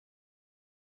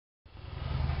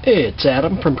It's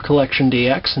Adam from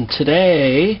CollectionDX, and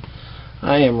today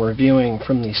I am reviewing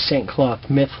from the St. Cloth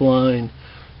Myth line,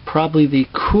 probably the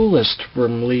coolest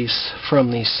release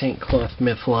from the St. Cloth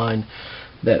Myth line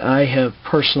that I have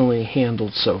personally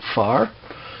handled so far.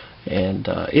 And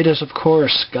it is, of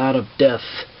course, God of Death,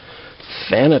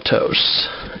 Thanatos.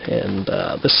 And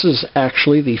this is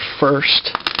actually the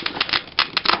first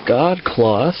God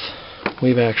cloth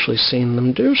we've actually seen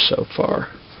them do so far.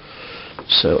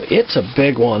 So it's a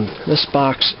big one. This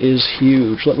box is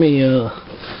huge. Let me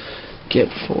get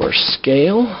for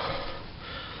scale.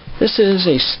 This is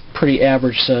a pretty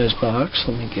average size box.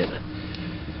 Let me get it.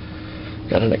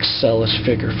 Got an Excellus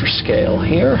figure for scale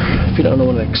here. If you don't know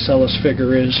what an Excellus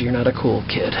figure is, you're not a cool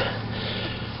kid.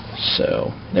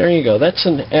 So there you go. That's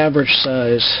an average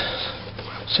size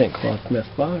St. Cloth Myth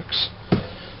box.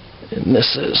 And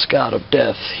this is God of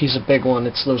Death. He's a big one.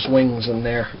 It's those wings in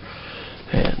there.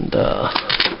 And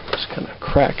just kind of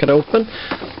crack it open.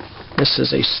 This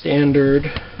is a standard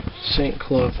St.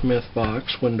 Cloth Myth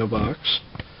box, window box.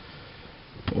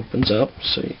 Opens up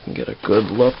so you can get a good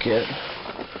look at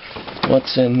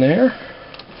what's in there.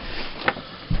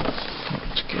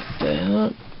 Let's get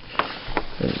that.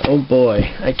 And oh boy,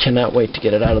 I cannot wait to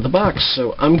get it out of the box.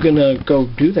 So I'm going to go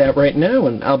do that right now,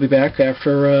 and I'll be back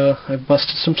after I've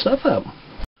busted some stuff out.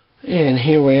 And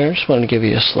here we are. Just wanted to give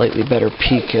you a slightly better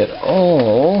peek at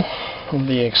all of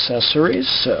the accessories.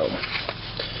 So,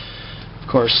 of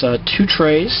course, 2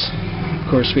 trays.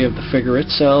 Of course, we have the figure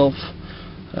itself,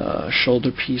 shoulder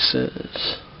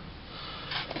pieces,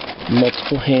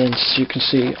 multiple hands. As you can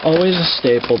see, always a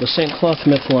staple. The St. Cloth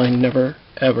Myth line never,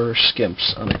 ever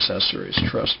skimps on accessories.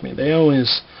 Trust me. They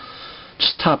always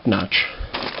just top notch.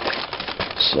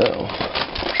 So,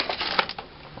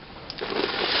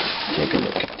 take a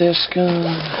look at this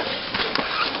guy.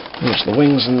 There's the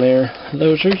wings in there.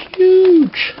 Those are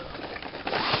huge.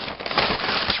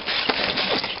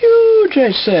 Huge,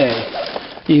 I say.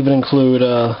 Even include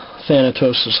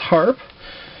Thanatos' harp.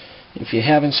 If you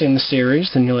haven't seen the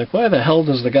series, then you're like, why the hell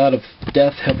does the God of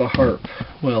Death have a harp?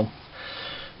 Well,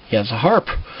 he has a harp.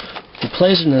 He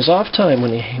plays it in his off time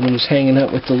when he's hanging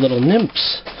out with the little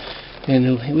nymphs in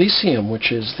Elysium,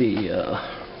 which is the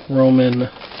Roman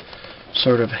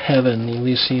sort of heaven, the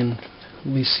Elysian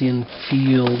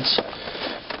fields.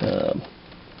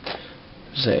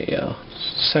 There's a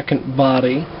second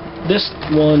body. This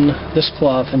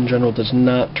cloth in general does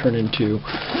not turn into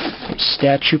a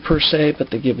statue per se, but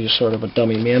they give you sort of a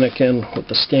dummy mannequin with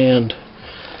the stand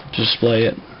to display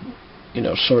it, you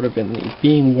know, sort of in the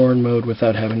being worn mode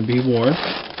without having to be worn.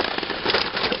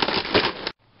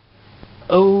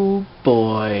 Oh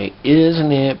boy,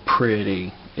 isn't it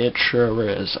pretty? It sure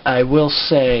is. I will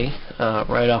say,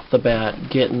 right off the bat,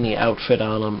 getting the outfit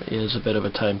on them is a bit of a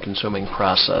time-consuming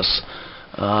process.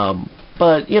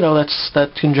 But, you know,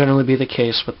 that can generally be the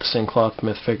case with the St. Cloth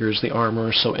Myth figures. The armor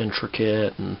is so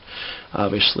intricate, and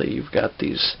obviously you've got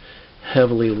these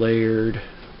heavily layered,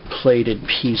 plated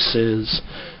pieces.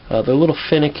 They're a little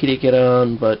finicky to get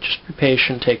on, but just be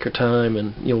patient, take your time,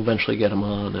 and you'll eventually get them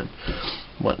on and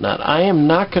whatnot. I am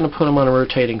not going to put him on a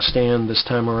rotating stand this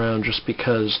time around just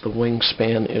because the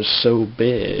wingspan is so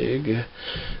big,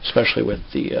 especially with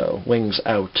the wings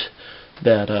out,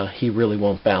 that he really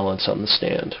won't balance on the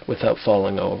stand without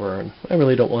falling over, and I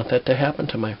really don't want that to happen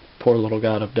to my poor little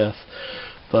God of Death.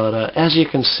 But as you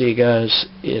can see, guys,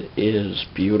 it is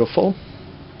beautiful.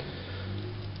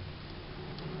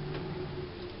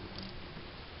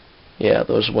 Yeah,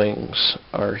 those wings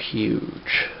are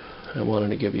huge. I wanted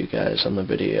to give you guys on the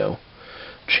video a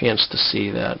chance to see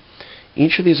that.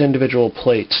 Each of these individual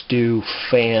plates do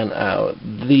fan out.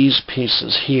 These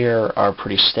pieces here are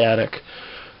pretty static.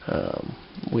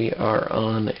 We are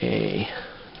on a,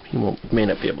 you may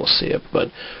not be able to see it, but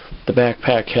the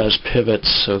backpack has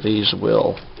pivots, so these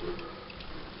will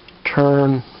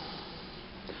turn,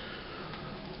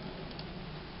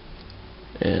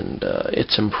 and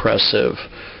it's impressive.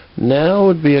 Now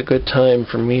would be a good time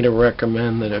for me to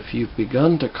recommend that if you've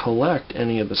begun to collect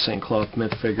any of the St. Cloth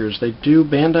Myth figures,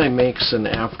 Bandai makes an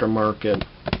aftermarket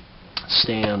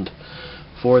stand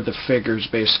for the figures.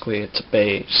 Basically, it's a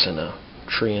base and a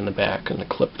tree in the back and a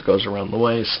clip that goes around the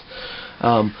waist.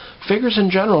 Figures in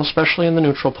general, especially in the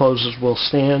neutral poses, will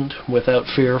stand without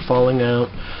fear of falling out.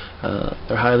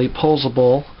 They're highly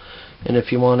posable. And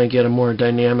if you want to get a more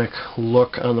dynamic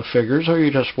look on the figures, or you're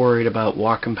just worried about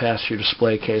walking past your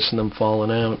display case and them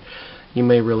falling out, you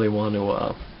may really want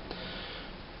to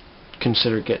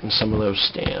consider getting some of those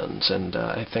stands. And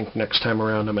I think next time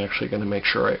around I'm actually going to make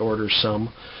sure I order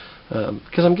some.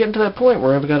 Because I'm getting to that point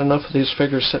where I've got enough of these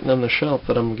figures sitting on the shelf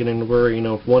that I'm getting to worry,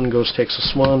 if one takes a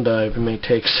swan dive, it may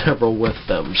take several with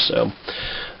them. So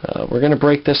we're going to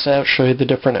break this out, show you the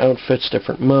different outfits,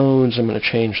 different modes. I'm going to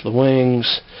change the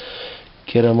wings,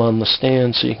 get them on the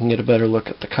stand so you can get a better look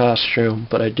at the costume.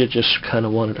 But I did just kind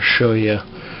of wanted to show you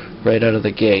right out of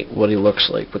the gate what he looks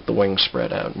like with the wings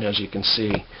spread out. And as you can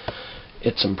see,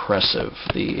 it's impressive.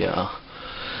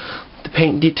 The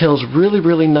paint detail is really,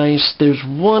 really nice. There's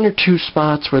one or two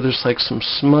spots where there's like some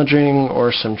smudging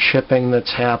or some chipping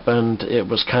that's happened. It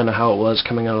was kind of how it was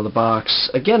coming out of the box.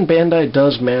 Again, Bandai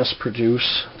does mass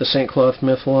produce the St. Cloth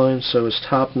Myth line, so as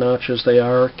top-notch as they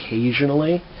are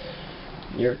occasionally,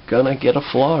 you're gonna get a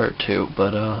flaw or two.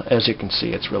 But as you can see,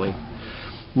 it's really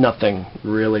nothing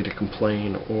really to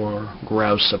complain or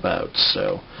grouse about.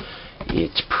 So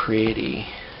it's pretty.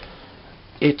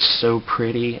 It's so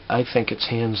pretty. I think it's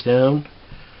hands down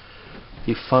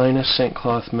the finest St.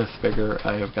 Cloth Myth figure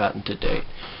I have gotten to date.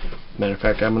 Matter of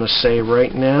fact, I'm going to say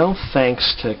right now,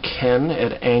 thanks to Ken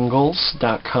at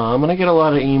Angles.com, and I get a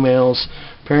lot of emails.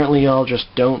 Apparently y'all just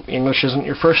don't, English isn't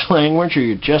your first language, or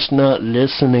you're just not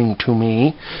listening to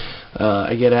me.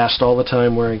 I get asked all the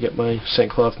time where I get my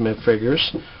St. Cloth Myth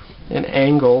figures. And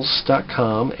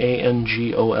Angles.com,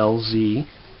 ANGOLZ.com,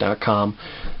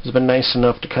 has been nice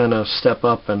enough to kind of step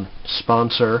up and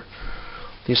sponsor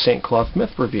these St. Cloth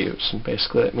Myth reviews. And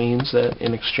basically that means that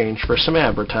in exchange for some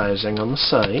advertising on the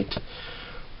site,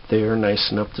 they're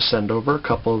nice enough to send over a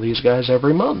couple of these guys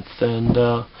every month. And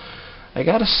I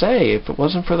gotta say, if it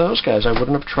wasn't for those guys, I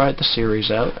wouldn't have tried the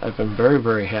series out. I've been very,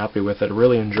 very happy with it. I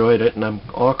really enjoyed it, and I'm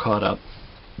all caught up.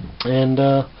 And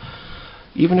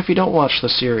even if you don't watch the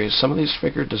series, some of these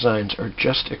figure designs are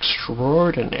just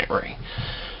extraordinary.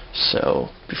 So,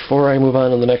 before I move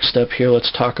on to the next step here, let's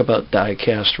talk about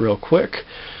die-cast real quick.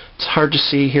 It's hard to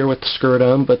see here with the skirt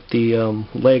on, but the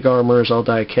leg armor is all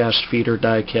die-cast, feet are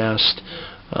die-cast,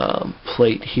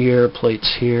 plate here,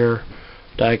 plates here,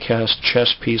 die-cast,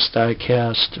 chest piece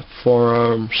die-cast,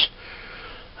 forearms,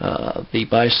 the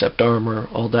bicep armor,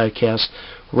 all die-cast.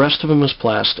 The rest of them is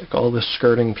plastic, all the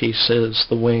skirting pieces,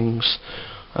 the wings,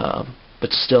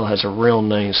 but still has a real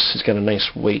nice, he's got a nice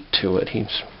weight to it.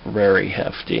 He's very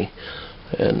hefty,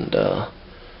 and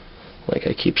like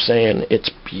I keep saying, it's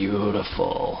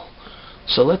beautiful.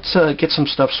 So let's get some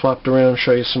stuff swapped around,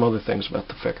 show you some other things about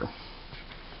the figure.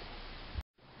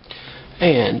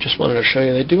 And just wanted to show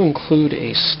you, they do include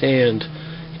a stand.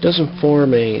 It doesn't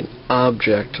form an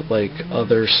object like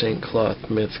other St.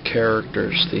 Cloth Myth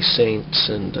characters. The saints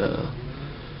and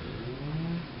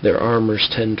their armors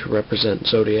tend to represent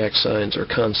zodiac signs or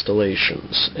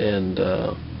constellations, and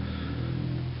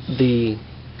the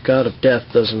God of Death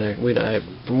doesn't act.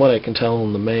 From what I can tell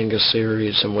in the manga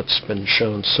series and what's been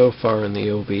shown so far in the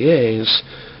OVAs,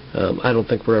 I don't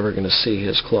think we're ever going to see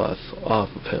his cloth off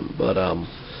of him. But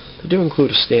they do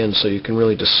include a stand so you can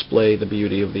really display the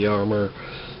beauty of the armor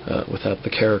without the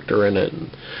character in it.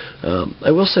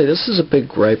 I will say this is a big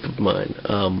gripe of mine.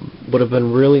 Would have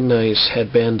been really nice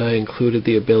had Bandai included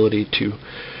the ability to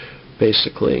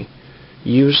basically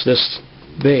use this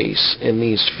base in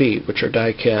these feet, which are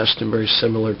die-cast and very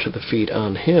similar to the feet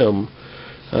on him,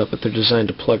 but they're designed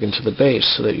to plug into the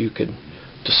base so that you could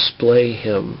display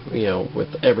him,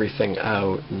 with everything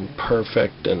out and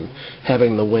perfect, and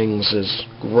having the wings as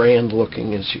grand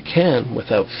looking as you can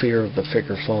without fear of the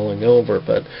figure falling over.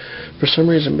 But for some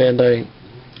reason Bandai,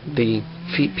 the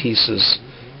feet pieces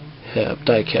have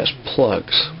die-cast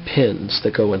plugs, pins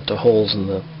that go into holes in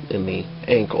the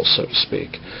ankle, so to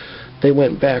speak. They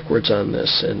went backwards on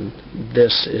this, and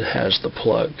this, it has the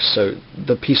plug, so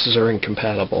the pieces are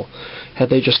incompatible.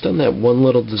 Had they just done that one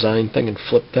little design thing and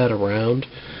flipped that around,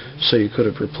 so you could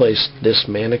have replaced this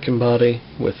mannequin body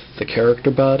with the character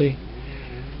body,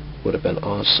 would have been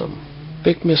awesome.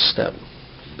 Big misstep.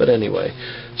 But anyway,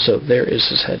 so there is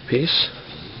his headpiece.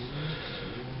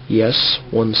 Yes,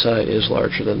 one side is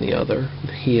larger than the other.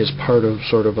 He is part of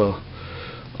sort of a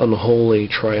unholy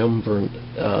triumvirate,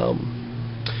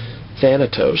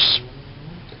 Thanatos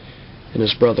and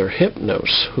his brother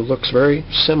Hypnos, who looks very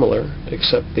similar,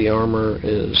 except the armor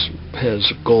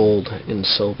has gold and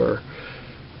silver,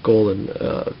 golden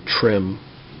trim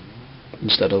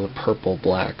instead of the purple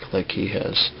black like he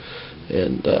has.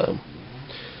 And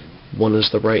one is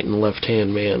the right and left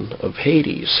hand man of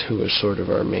Hades, who is sort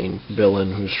of our main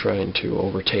villain who's trying to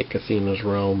overtake Athena's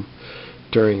realm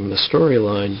during the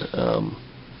storyline.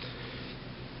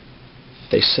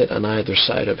 They sit on either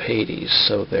side of Hades,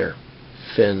 so their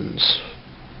fins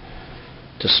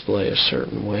display a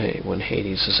certain way when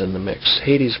Hades is in the mix.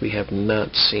 Hades we have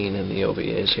not seen in the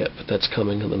OVAs yet, but that's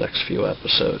coming in the next few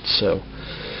episodes. So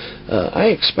I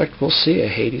expect we'll see a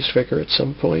Hades figure at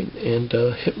some point and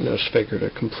a Hypnos figure to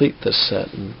complete this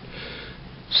set. And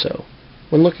so,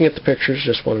 when looking at the pictures,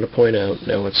 just wanted to point out,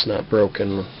 no, it's not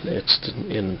broken. It's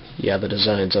yeah, the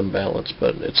design's unbalanced,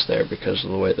 but it's there because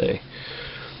of the way they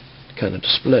kind of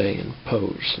display and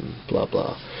pose and blah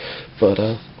blah. But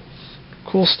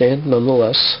cool stand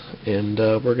nonetheless, and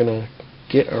we're gonna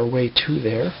get our way to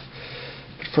there.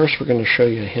 But first, we're gonna show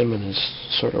you him in his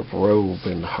sort of robe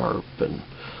and harp and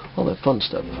all that fun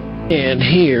stuff. And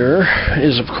here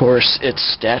is, of course, its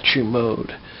statue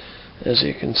mode. As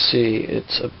you can see,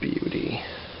 it's a beauty.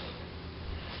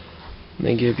 And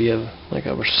they give you, like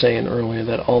I was saying earlier,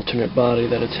 that alternate body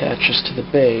that attaches to the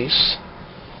base.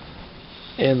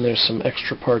 And there's some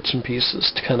extra parts and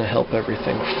pieces to kind of help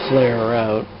everything flare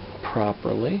out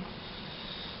properly.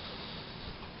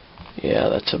 Yeah,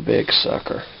 that's a big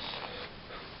sucker.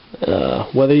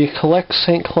 Whether you collect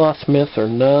St. Cloth Myth or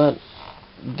not,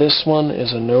 this one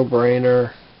is a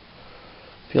no-brainer.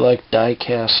 If you like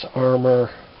die-cast armor,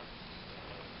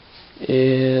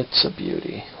 it's a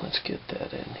beauty. Let's get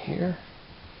that in here.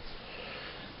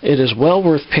 It is well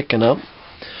worth picking up.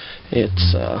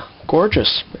 It's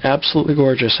gorgeous, absolutely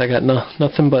gorgeous. I got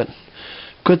nothing but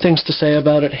good things to say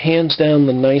about it. Hands down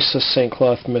the nicest St.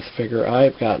 Cloth Myth figure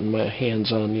I've gotten my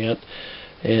hands on yet.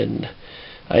 And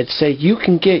I'd say you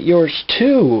can get yours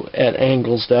too at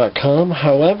angles.com.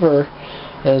 However,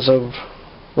 as of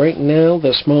right now,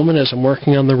 this moment, as I'm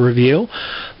working on the review,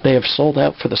 they have sold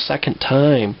out for the second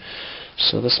time.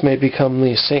 So this may become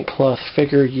the St. Cloth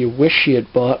figure you wish you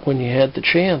had bought when you had the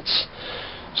chance.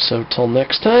 So till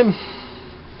next time,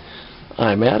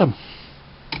 I'm Adam.